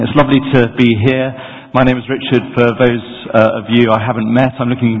It's lovely to be here. My name is Richard. For those of you I haven't met, I'm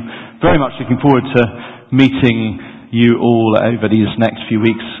very much looking forward to meeting you all over these next few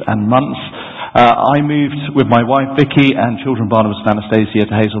weeks and months. I moved with my wife Vicky and children Barnabas and Anastasia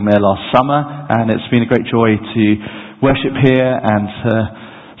to Hazelmere last summer, and it's been a great joy to worship here and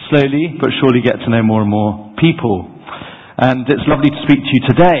slowly but surely get to know more and more people. And it's lovely to speak to you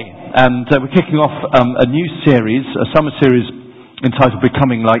today. And we're kicking off a new series, a summer series entitled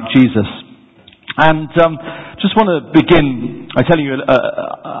Becoming Like Jesus. And just want to begin by telling you,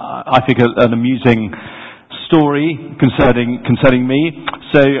 I think, an amusing story concerning me.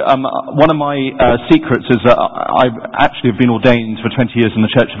 So one of my secrets is that I actually have been ordained for 20 years in the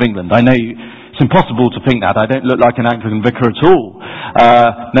Church of England. I know it's impossible to think that. I don't look like an Anglican vicar at all.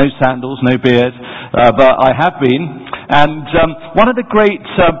 No sandals, no beard, but I have been. And one of the great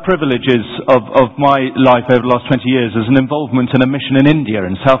privileges of my life over the last 20 years is an involvement in a mission in India,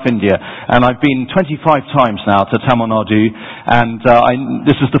 in South India. And I've been 25 times now to Tamil Nadu, and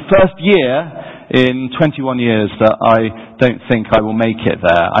this is the first year in 21 years that I don't think I will make it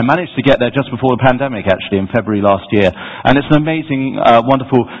there. I managed to get there just before the pandemic, actually, in February last year. And it's an amazing,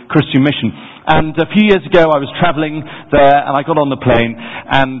 wonderful Christian mission. And a few years ago, I was travelling there, and I got on the plane,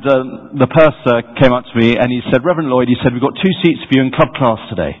 and the purser came up to me, and he said, "Reverend Lloyd," he said, "we've got 2 seats for you in club class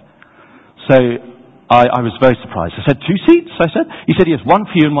today." So I was very surprised. I said, 2 seats? I said. He said, "Yes, 1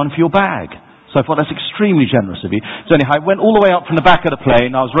 for you and 1 for your bag." So I thought, that's extremely generous of you. So anyhow, I went all the way up from the back of the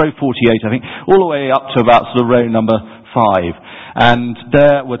plane. I was row 48, I think, all the way up to about sort of row number 5. And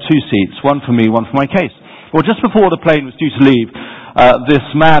there were 2 seats, 1 for me, 1 for my case. Well, just before the plane was due to leave, this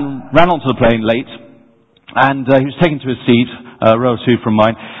man ran onto the plane late, and he was taken to his seat, row 2 from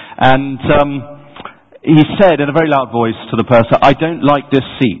mine, and he said in a very loud voice to the purser, "I don't like this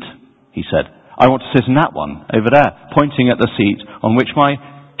seat," he said. "I want to sit in that one over there," pointing at the seat on which my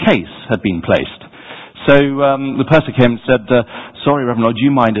case had been placed. So the purser came and said, "Sorry, Reverend Lloyd, do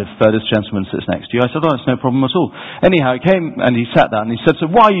you mind if this gentleman sits next to you?" I said, "Oh, it's no problem at all." Anyhow, he came and he sat down and he said, "So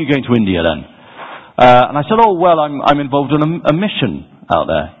why are you going to India then?" And I said, "Oh, well, I'm involved in a mission out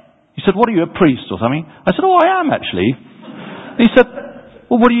there." He said, "What are you, a priest or something?" I said, "Oh, I am actually." He said,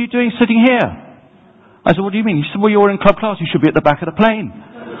 "Well, what are you doing sitting here?" I said, "What do you mean?" He said, "Well, you're in club class, you should be at the back of the plane."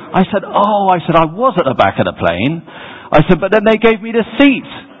 I said, I was at the back of the plane. I said, "But then they gave me this seat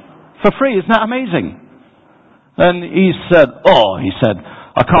for free. Isn't that amazing?" And he said,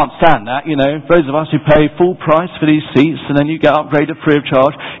 "I can't stand that, those of us who pay full price for these seats and then you get upgraded free of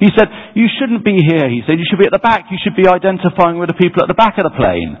charge." He said, "You shouldn't be here," he said, "you should be at the back. You should be identifying with the people at the back of the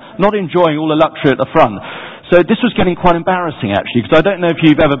plane, not enjoying all the luxury at the front." So this was getting quite embarrassing, actually, because I don't know if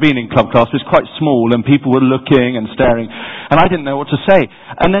you've ever been in club class. It's quite small and people were looking and staring, and I didn't know what to say.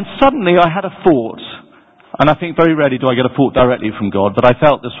 And then suddenly I had a thought. And I think very rarely do I get a thought directly from God, but I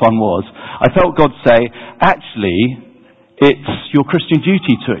felt this one was. I felt God say, actually, it's your Christian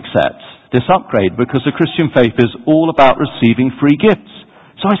duty to accept this upgrade, because the Christian faith is all about receiving free gifts.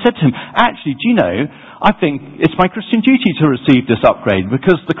 So I said to him, actually, do you know, I think it's my Christian duty to receive this upgrade,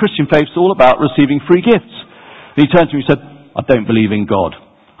 because the Christian faith is all about receiving free gifts. And he turned to me and said, "I don't believe in God."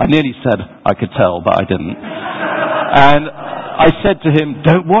 I nearly said I could tell, but I didn't. And I said to him,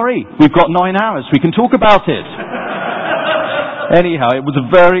 "Don't worry, we've got 9 hours, we can talk about it." Anyhow, it was a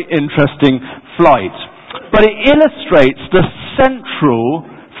very interesting flight. But it illustrates the central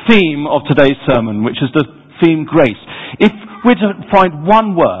theme of today's sermon, which is the theme grace. If we're to find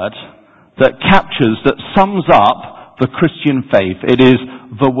one word that captures, that sums up the Christian faith, it is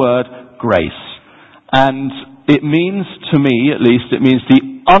the word grace. And it means, to me at least, it means the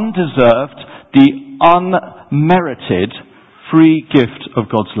undeserved, the unmerited free gift of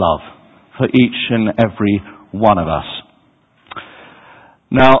God's love for each and every one of us.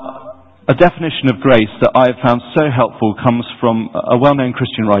 Now, a definition of grace that I have found so helpful comes from a well-known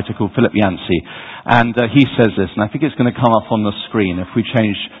Christian writer called Philip Yancey. And he says this, and I think it's going to come up on the screen if we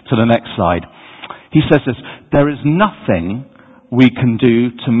change to the next slide. He says this: "There is nothing we can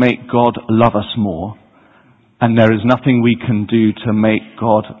do to make God love us more, and there is nothing we can do to make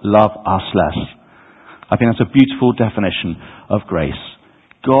God love us less." I think that's a beautiful definition of grace.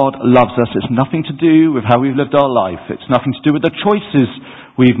 God loves us. It's nothing to do with how we've lived our life. It's nothing to do with the choices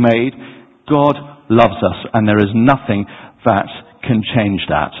we've made. God loves us, and there is nothing that can change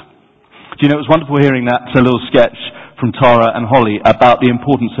that. Do you know, it was wonderful hearing that little sketch from Tara and Holly about the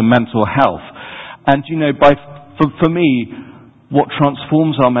importance of mental health. And you know, for me, what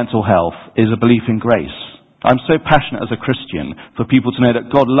transforms our mental health is a belief in grace. I'm so passionate as a Christian for people to know that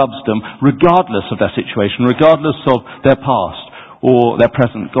God loves them regardless of their situation, regardless of their past or their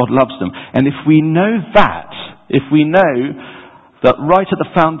present. God loves them. And if we know that, if we know that right at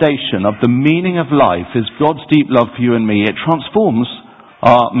the foundation of the meaning of life is God's deep love for you and me. It transforms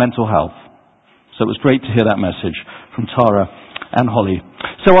our mental health. So it was great to hear that message from Tara and Holly.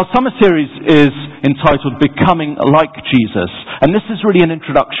 So our summer series is entitled Becoming Like Jesus. And this is really an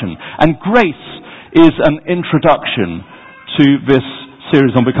introduction. And grace is an introduction to this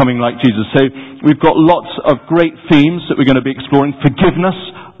series on Becoming Like Jesus. So we've got lots of great themes that we're going to be exploring. Forgiveness,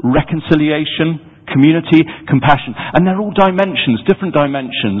 reconciliation, community, compassion. And they're all dimensions, different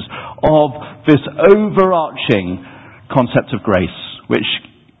dimensions of this overarching concept of grace, which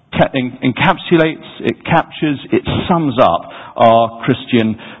encapsulates, it captures, it sums up our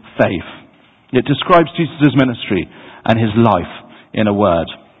Christian faith. It describes Jesus' ministry and his life in a word,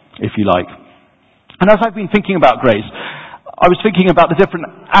 if you like. And as I've been thinking about grace, I was thinking about the different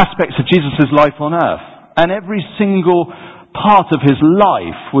aspects of Jesus' life on earth. And every single part of his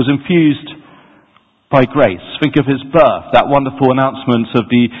life was infused by grace. Think of his birth, that wonderful announcement of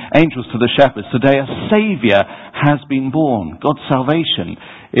the angels to the shepherds. Today a Saviour has been born. God's salvation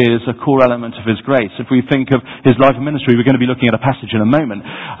is a core element of his grace. If we think of his life and ministry, we're going to be looking at a passage in a moment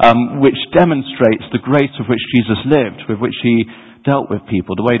which demonstrates the grace with which Jesus lived, with which he dealt with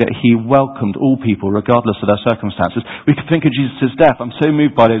people, the way that he welcomed all people regardless of their circumstances. We could think of Jesus' death. I'm so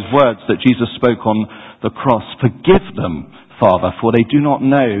moved by those words that Jesus spoke on the cross. Forgive them, Father, for they do not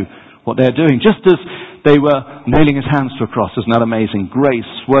know what they're doing. Just as they were nailing his hands to a cross. Isn't that amazing? Grace,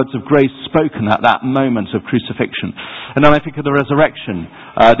 words of grace spoken at that moment of crucifixion. And then I think of the resurrection,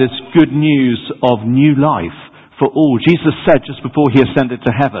 this good news of new life for all. Jesus said just before he ascended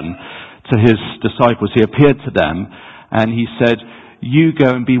to heaven to his disciples, he appeared to them and he said, you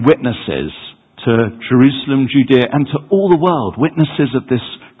go and be witnesses to Jerusalem, Judea, and to all the world, witnesses of this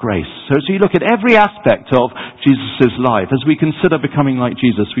grace. So you look at every aspect of Jesus' life. As we consider becoming like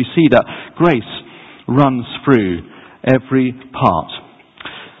Jesus, we see that grace runs through every part.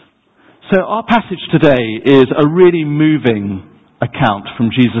 So our passage today is a really moving account from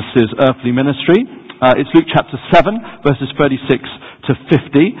Jesus' earthly ministry. It's Luke chapter 7, verses 36 to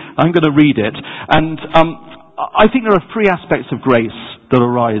 50. I'm going to read it. And I think there are three aspects of grace that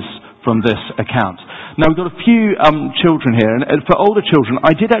arise from this account. Now, we've got a few children here, and for older children,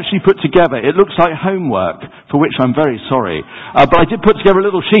 I did actually put together, it looks like homework, for which I'm very sorry, but I did put together a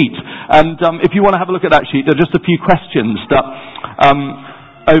little sheet, and if you want to have a look at that sheet, there are just a few questions that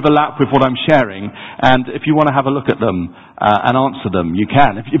overlap with what I'm sharing, and if you want to have a look at them and answer them, you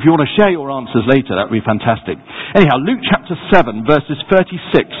can. If you want to share your answers later, that would be fantastic. Anyhow, Luke chapter 7, verses 36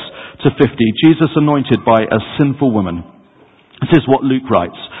 to 50, Jesus anointed by a sinful woman. This is what Luke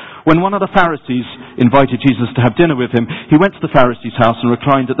writes. When one of the Pharisees invited Jesus to have dinner with him, he went to the Pharisee's house and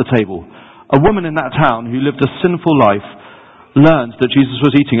reclined at the table. A woman in that town who lived a sinful life learned that Jesus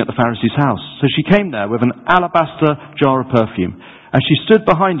was eating at the Pharisee's house. So she came there with an alabaster jar of perfume. As she stood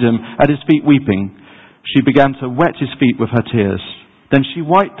behind him at his feet weeping, she began to wet his feet with her tears. Then she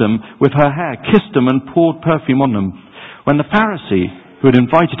wiped them with her hair, kissed them and poured perfume on them. When the Pharisee who had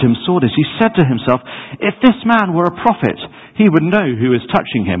invited him saw this, he said to himself, if this man were a prophet, he would know who is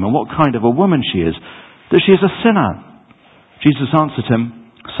touching him and what kind of a woman she is, that she is a sinner. Jesus answered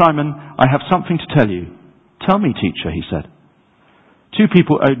him, Simon, I have something to tell you. Tell me, teacher, he said. 2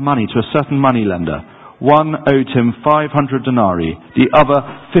 people owed money to a certain moneylender. One owed him 500 denarii, the other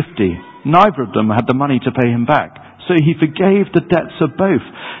 50. Neither of them had the money to pay him back, so he forgave the debts of both.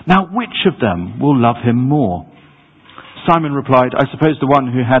 Now which of them will love him more? Simon replied, I suppose the one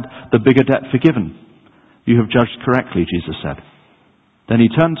who had the bigger debt forgiven. You have judged correctly, Jesus said. Then he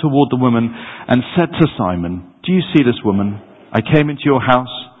turned toward the woman and said to Simon, do you see this woman? I came into your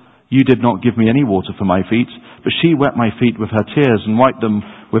house. You did not give me any water for my feet, but she wet my feet with her tears and wiped them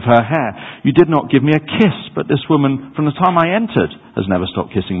with her hair. You did not give me a kiss, but this woman, from the time I entered, has never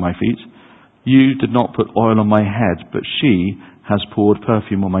stopped kissing my feet. You did not put oil on my head, but she has poured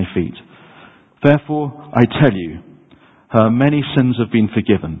perfume on my feet. Therefore, I tell you, her many sins have been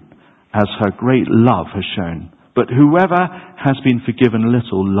forgiven, as her great love has shown. But whoever has been forgiven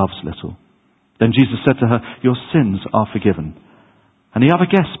little loves little. Then Jesus said to her, your sins are forgiven. And the other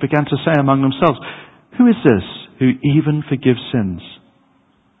guests began to say among themselves, who is this who even forgives sins?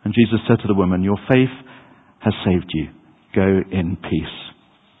 And Jesus said to the woman, your faith has saved you. Go in peace.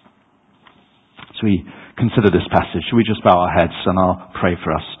 So we consider this passage. Shall we just bow our heads and I'll pray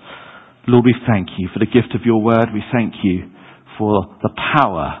for us. Lord, we thank you for the gift of your word. We thank you for the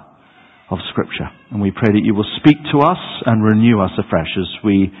power of Scripture. And we pray that you will speak to us and renew us afresh as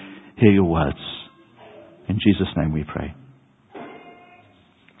we hear your words. In Jesus' name we pray.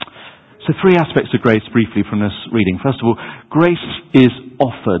 So 3 aspects of grace briefly from this reading. First of all, grace is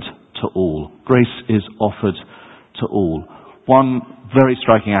offered to all. Grace is offered to all. one very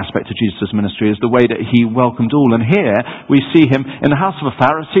striking aspect of Jesus' ministry is the way that he welcomed all. And here we see him in the house of a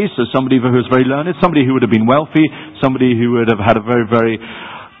Pharisee, so somebody who was very learned, somebody who would have been wealthy, somebody who would have had a very, very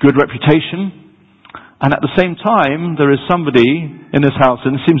good reputation. And at the same time, there is somebody in this house,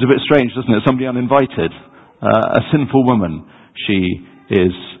 and it seems a bit strange, doesn't it? Somebody uninvited, a sinful woman, she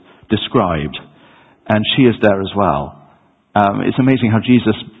is described. And she is there as well. It's amazing how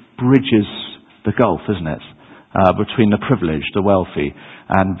Jesus bridges the gulf, isn't it? Between the privileged, the wealthy,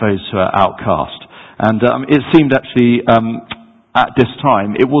 and those who are outcast. And it seemed actually, at this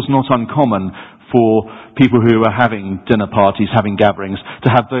time, it was not uncommon for people who were having dinner parties, having gatherings, to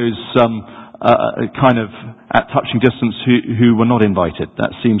have those kind of at touching distance who were not invited.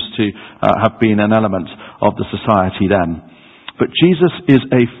 That seems to have been an element of the society then. But Jesus is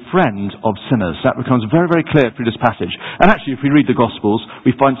a friend of sinners. That becomes very, very clear through this passage. And actually, if we read the Gospels,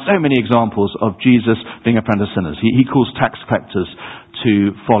 we find so many examples of Jesus being a friend of sinners. He calls tax collectors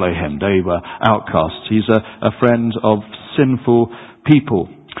to follow him. They were outcasts. He's a friend of sinful people.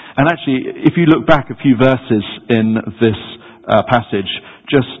 And actually, if you look back a few verses in this passage,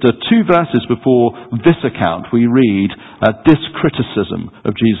 just 2 verses before this account, we read this criticism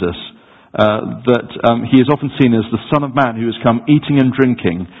of Jesus. That he is often seen as the Son of Man who has come eating and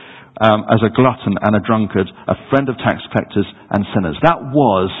drinking as a glutton and a drunkard, a friend of tax collectors and sinners. That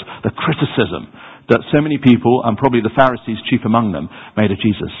was the criticism that so many people, and probably the Pharisees chief among them, made of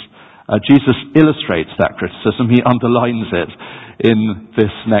Jesus. Jesus illustrates that criticism. He underlines it in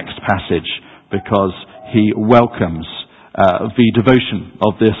this next passage because he welcomes the devotion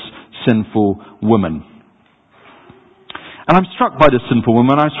of this sinful woman. And I'm struck by this sinful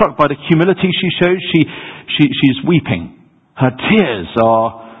woman. I'm struck by the humility she shows. She's weeping. Her tears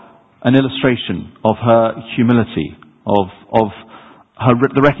are an illustration of her humility, of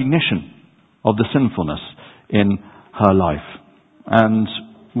the recognition of the sinfulness in her life. And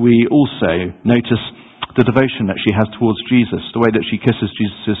we also notice the devotion that she has towards Jesus, the way that she kisses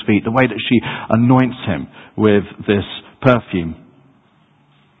Jesus' feet, the way that she anoints him with this perfume.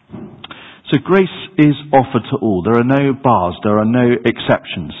 So grace is offered to all. There are no bars. There are no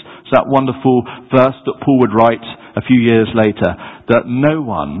exceptions. It's that wonderful verse that Paul would write a few years later, that no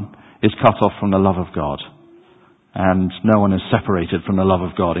one is cut off from the love of God. And no one is separated from the love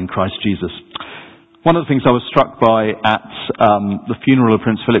of God in Christ Jesus. One of the things I was struck by at the funeral of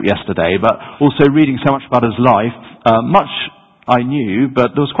Prince Philip yesterday, but also reading so much about his life, much I knew,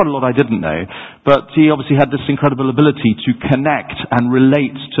 but there was quite a lot I didn't know. But he obviously had this incredible ability to connect and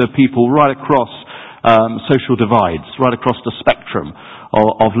relate to people right across social divides, right across the spectrum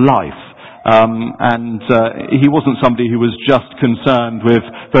of life. And he wasn't somebody who was just concerned with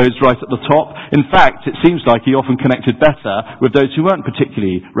those right at the top. In fact, it seems like he often connected better with those who weren't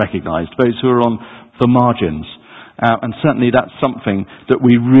particularly recognized, those who were on the margins. And certainly that's something that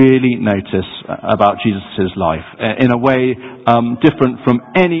we really notice about Jesus' life. In a way different from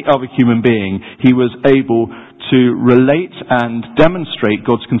any other human being, he was able to relate and demonstrate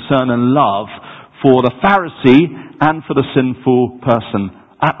God's concern and love for the Pharisee and for the sinful person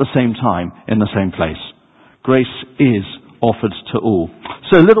at the same time in the same place. Grace is offered to all.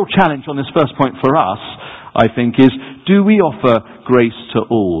 So a little challenge on this first point for us, I think, is do we offer grace to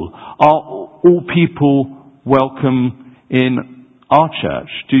all? Are all people welcome in our church?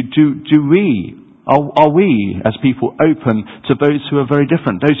 Are we as people open to those who are very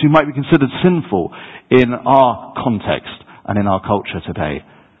different, those who might be considered sinful in our context and in our culture today?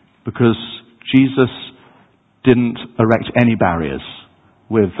 Because Jesus didn't erect any barriers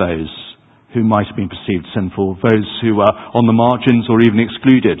with those who might have been perceived sinful, those who are on the margins or even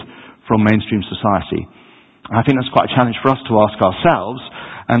excluded from mainstream society. And I think that's quite a challenge for us to ask ourselves,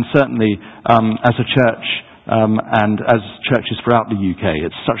 and certainly as a church and as churches throughout the UK,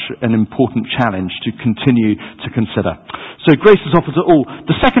 it's such an important challenge to continue to consider. So grace is offered to all.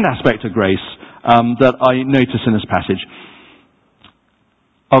 The second aspect of grace that I notice in this passage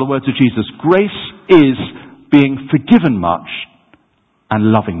are the words of Jesus. Grace is being forgiven much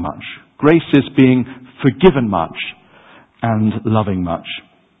and loving much. Grace is being forgiven much and loving much.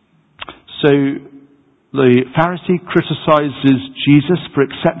 So the Pharisee criticizes Jesus for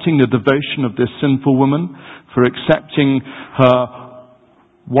accepting the devotion of this sinful woman, for accepting her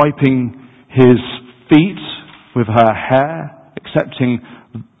wiping his feet with her hair, accepting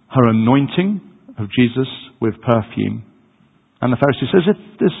her anointing of Jesus with perfume. And the Pharisee says,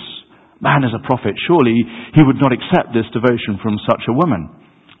 if this man is a prophet, surely he would not accept this devotion from such a woman.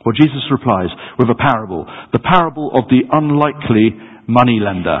 Well, Jesus replies with a parable, the parable of the unlikely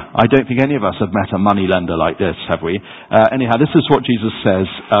moneylender. I don't think any of us have met a moneylender like this, have we? Anyhow, this is what Jesus says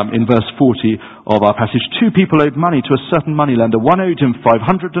in verse 40 of our passage. 2 people owed money to a certain moneylender. One owed him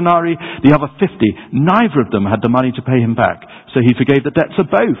 500 denarii, the other 50. Neither of them had the money to pay him back, so he forgave the debts of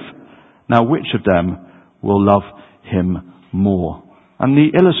both. Now, which of them will love him more? And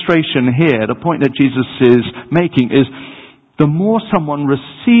the illustration here, the point that Jesus is making is the more someone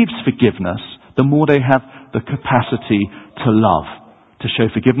receives forgiveness, the more they have the capacity to love, to show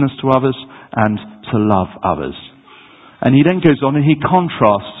forgiveness to others and to love others. And he then goes on and he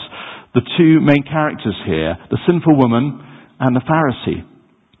contrasts the 2 main characters here, the sinful woman and the Pharisee.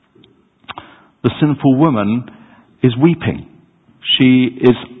 The sinful woman is weeping. She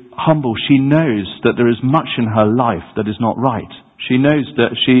is humble. She knows that there is much in her life that is not right. She knows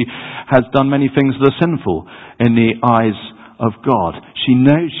that she has done many things that are sinful in the eyes of God. She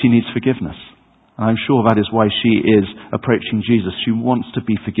knows she needs forgiveness. And I'm sure that is why she is approaching Jesus. She wants to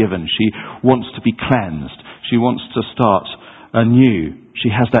be forgiven. She wants to be cleansed. She wants to start anew. She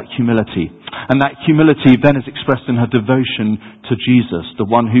has that humility. And that humility then is expressed in her devotion to Jesus, the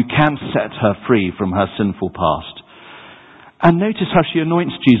one who can set her free from her sinful past. And notice how she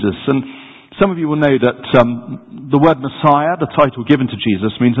anoints Jesus. And some of you will know that the word Messiah, the title given to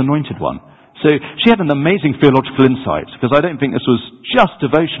Jesus, means anointed one. So she had an amazing theological insight, because I don't think this was just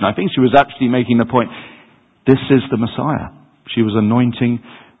devotion. I think she was actually making the point, this is the Messiah. She was anointing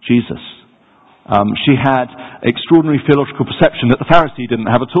Jesus. She had extraordinary theological perception that the Pharisee didn't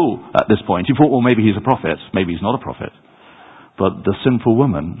have at all at this point. He thought, well, maybe he's a prophet, maybe he's not a prophet. But the sinful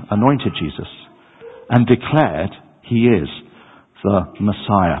woman anointed Jesus and declared he is the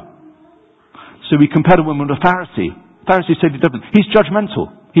Messiah. So we compare the woman with a Pharisee. The Pharisee said different. He's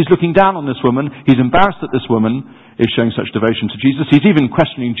judgmental. He's looking down on this woman. He's embarrassed that this woman is showing such devotion to Jesus. He's even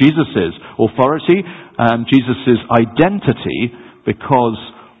questioning Jesus' authority and Jesus' identity because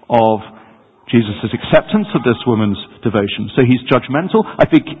of Jesus' acceptance of this woman's devotion. So he's judgmental. I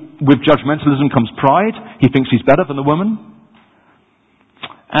think with judgmentalism comes pride. He thinks he's better than the woman.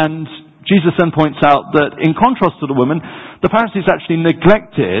 And Jesus then points out that in contrast to the woman, the Pharisees actually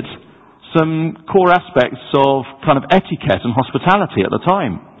neglected some core aspects of kind of etiquette and hospitality at the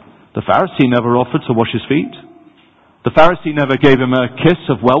time. The Pharisee never offered to wash his feet. The Pharisee never gave him a kiss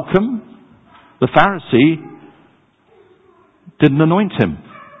of welcome. The Pharisee didn't anoint him.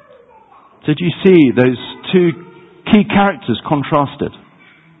 Did you see those 2 key characters contrasted?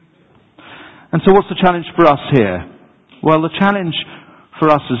 And so what's the challenge for us here? Well, the challenge for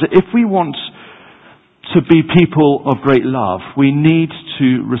us is that if we want to be people of great love, we need to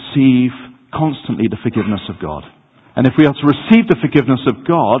receive constantly the forgiveness of God. And if we are to receive the forgiveness of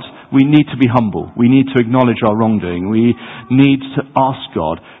God, we need to be humble. We need to acknowledge our wrongdoing. We need to ask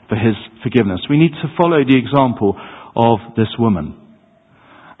God for his forgiveness. We need to follow the example of this woman.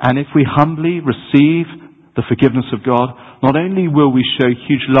 And if we humbly receive the forgiveness of God, not only will we show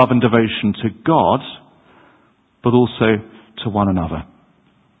huge love and devotion to God, but also to one another.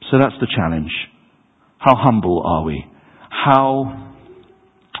 So that's the challenge. How humble are we? How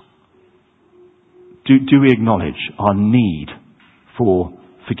do we acknowledge our need for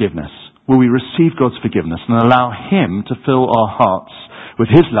forgiveness? Will we receive God's forgiveness and allow him to fill our hearts with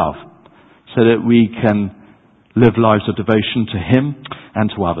his love so that we can live lives of devotion to him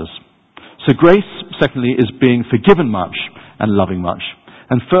and to others? So grace, secondly, is being forgiven much and loving much.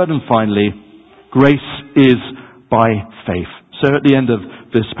 And third and finally, grace is by faith. So at the end of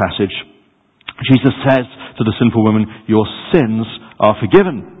this passage, Jesus says to the sinful woman, your sins are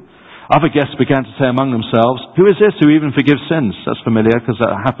forgiven. Other guests began to say among themselves, who is this who even forgives sins? That's familiar because that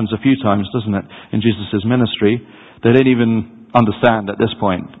happens a few times, doesn't it, in Jesus' ministry. They don't even understand at this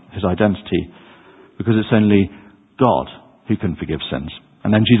point his identity because it's only God who can forgive sins. And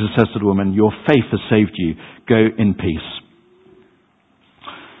then Jesus says to the woman, your faith has saved you. Go in peace.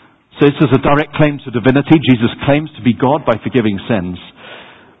 So this is a direct claim to divinity. Jesus claims to be God by forgiving sins.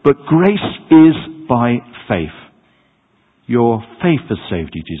 But grace is by faith. Your faith has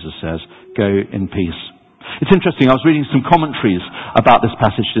saved you, Jesus says. Go in peace. It's interesting, I was reading some commentaries about this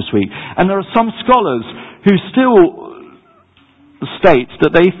passage this week, and there are some scholars who still state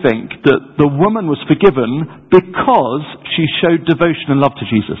that they think that the woman was forgiven because she showed devotion and love to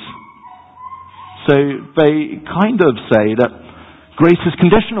Jesus. So they kind of say that grace is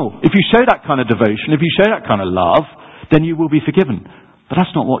conditional. If you show that kind of devotion, if you show that kind of love, then you will be forgiven. But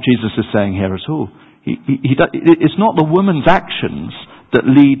that's not what Jesus is saying here at all. It's not the woman's actions that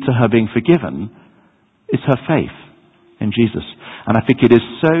lead to her being forgiven. It's her faith in Jesus. And I think it is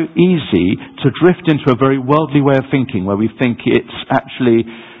so easy to drift into a very worldly way of thinking where we think it's actually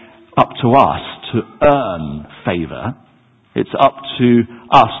up to us to earn favour It's up to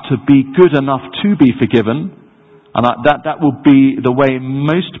us to be good enough to be forgiven. And that will be the way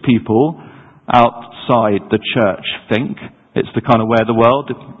most people outside the church think. It's the kind of way of the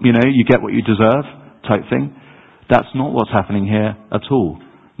world, you get what you deserve type thing. That's not what's happening here at all.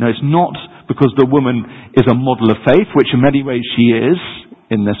 No, it's not because the woman is a model of faith, which in many ways she is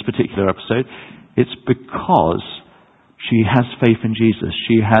in this particular episode. It's because she has faith in Jesus.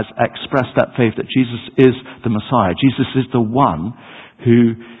 She has expressed that faith that Jesus is the Messiah. Jesus is the one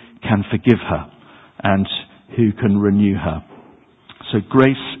who can forgive her and who can renew her. So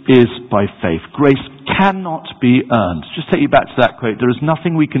grace is by faith. Grace cannot be earned. Just take you back to that quote. There is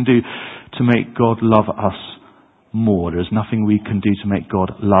nothing we can do to make God love us more. There is nothing we can do to make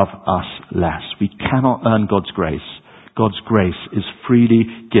God love us less. We cannot earn God's grace. God's grace is freely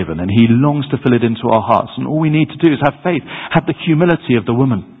given, and He longs to fill it into our hearts. And all we need to do is have faith, have the humility of the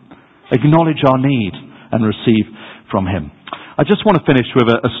woman, acknowledge our need, and receive from Him. I just want to finish with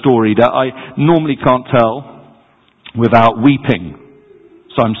a story that I normally can't tell without weeping.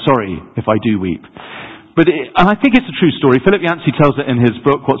 So I'm sorry if I do weep. And I think it's a true story. Philip Yancey tells it in his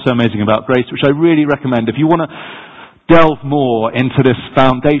book, What's So Amazing About Grace, which I really recommend. If you want to delve more into this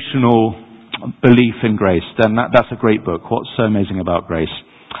foundational belief in grace, then that's a great book, What's So Amazing About Grace.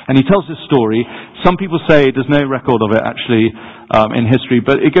 And he tells this story. Some people say there's no record of it actually in history,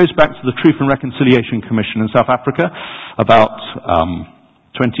 but it goes back to the Truth and Reconciliation Commission in South Africa about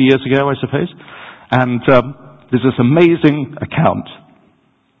 20 years ago, I suppose. And there's this amazing account.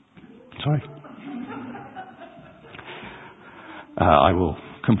 Sorry. I will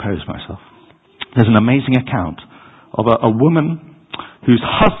compose myself. There's an amazing account of a woman whose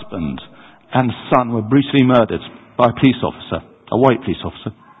husband and son were brutally murdered by a police officer, a white police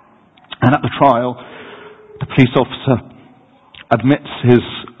officer. And at the trial, the police officer admits his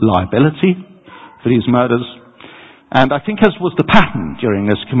liability for these murders. And I think, as was the pattern during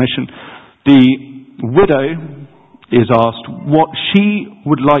this commission, the widow is asked what she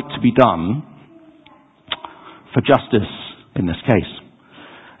would like to be done for justice in this case.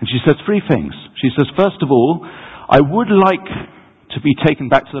 And she says three things. She says, first of all, I would like to be taken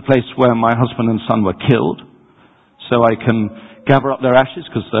back to the place where my husband and son were killed, so I can gather up their ashes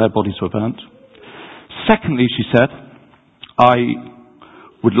because their bodies were burnt. Secondly, she said, I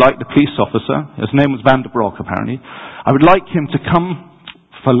would like the police officer, his name was Van der Broek apparently, I would like him to come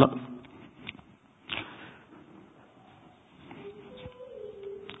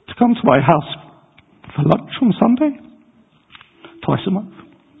to my house for lunch on Sunday, twice a month.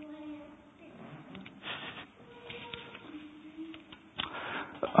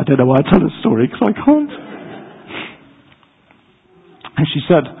 I don't know why I tell this story, because I can't. And she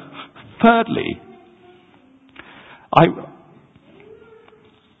said, thirdly, I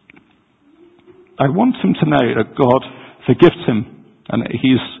want him to know that God forgives him and that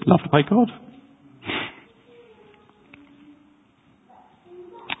he's loved by God.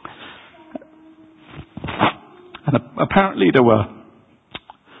 And apparently there were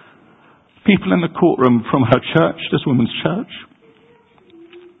people in the courtroom from her church, this woman's church.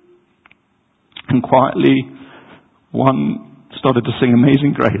 And quietly, one started to sing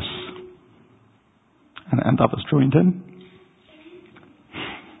Amazing Grace. And others joined in.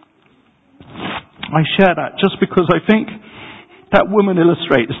 I share that just because I think that woman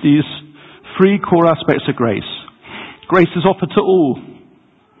illustrates these three core aspects of grace. Grace is offered to all,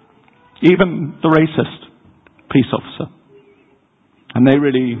 even the racist police officer. And they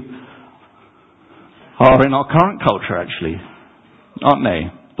really are in our current culture, actually, aren't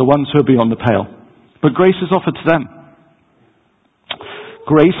they? The ones who are beyond the pale. But grace is offered to them.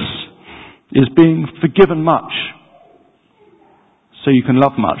 Grace is being forgiven much, so you can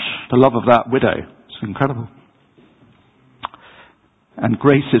love much. The love of that widow, it's incredible. And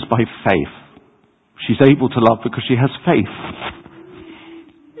grace is by faith. She's able to love because she has faith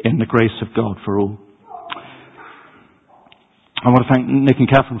in the grace of God for all. I want to thank Nick and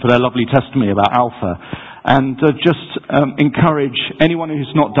Catherine for their lovely testimony about Alpha, and just encourage anyone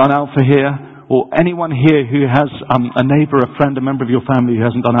who's not done Alpha here, or anyone here who has a neighbour, a friend, a member of your family who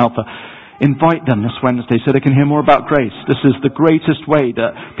hasn't done Alpha. Invite them this Wednesday so they can hear more about grace. This is the greatest way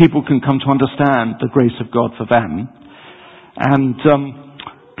that people can come to understand the grace of God for them. And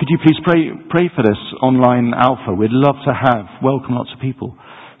could you please pray for this online Alpha? We'd love to welcome lots of people.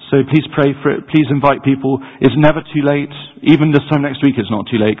 So please pray for it. Please invite people. It's never too late. Even this time next week it's not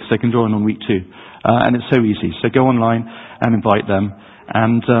too late because they can join on week 2. And it's so easy. So go online and invite them.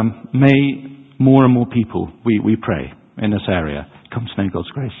 And may more and more people, we pray, in this area come to know God's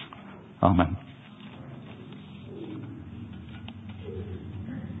grace. Amen.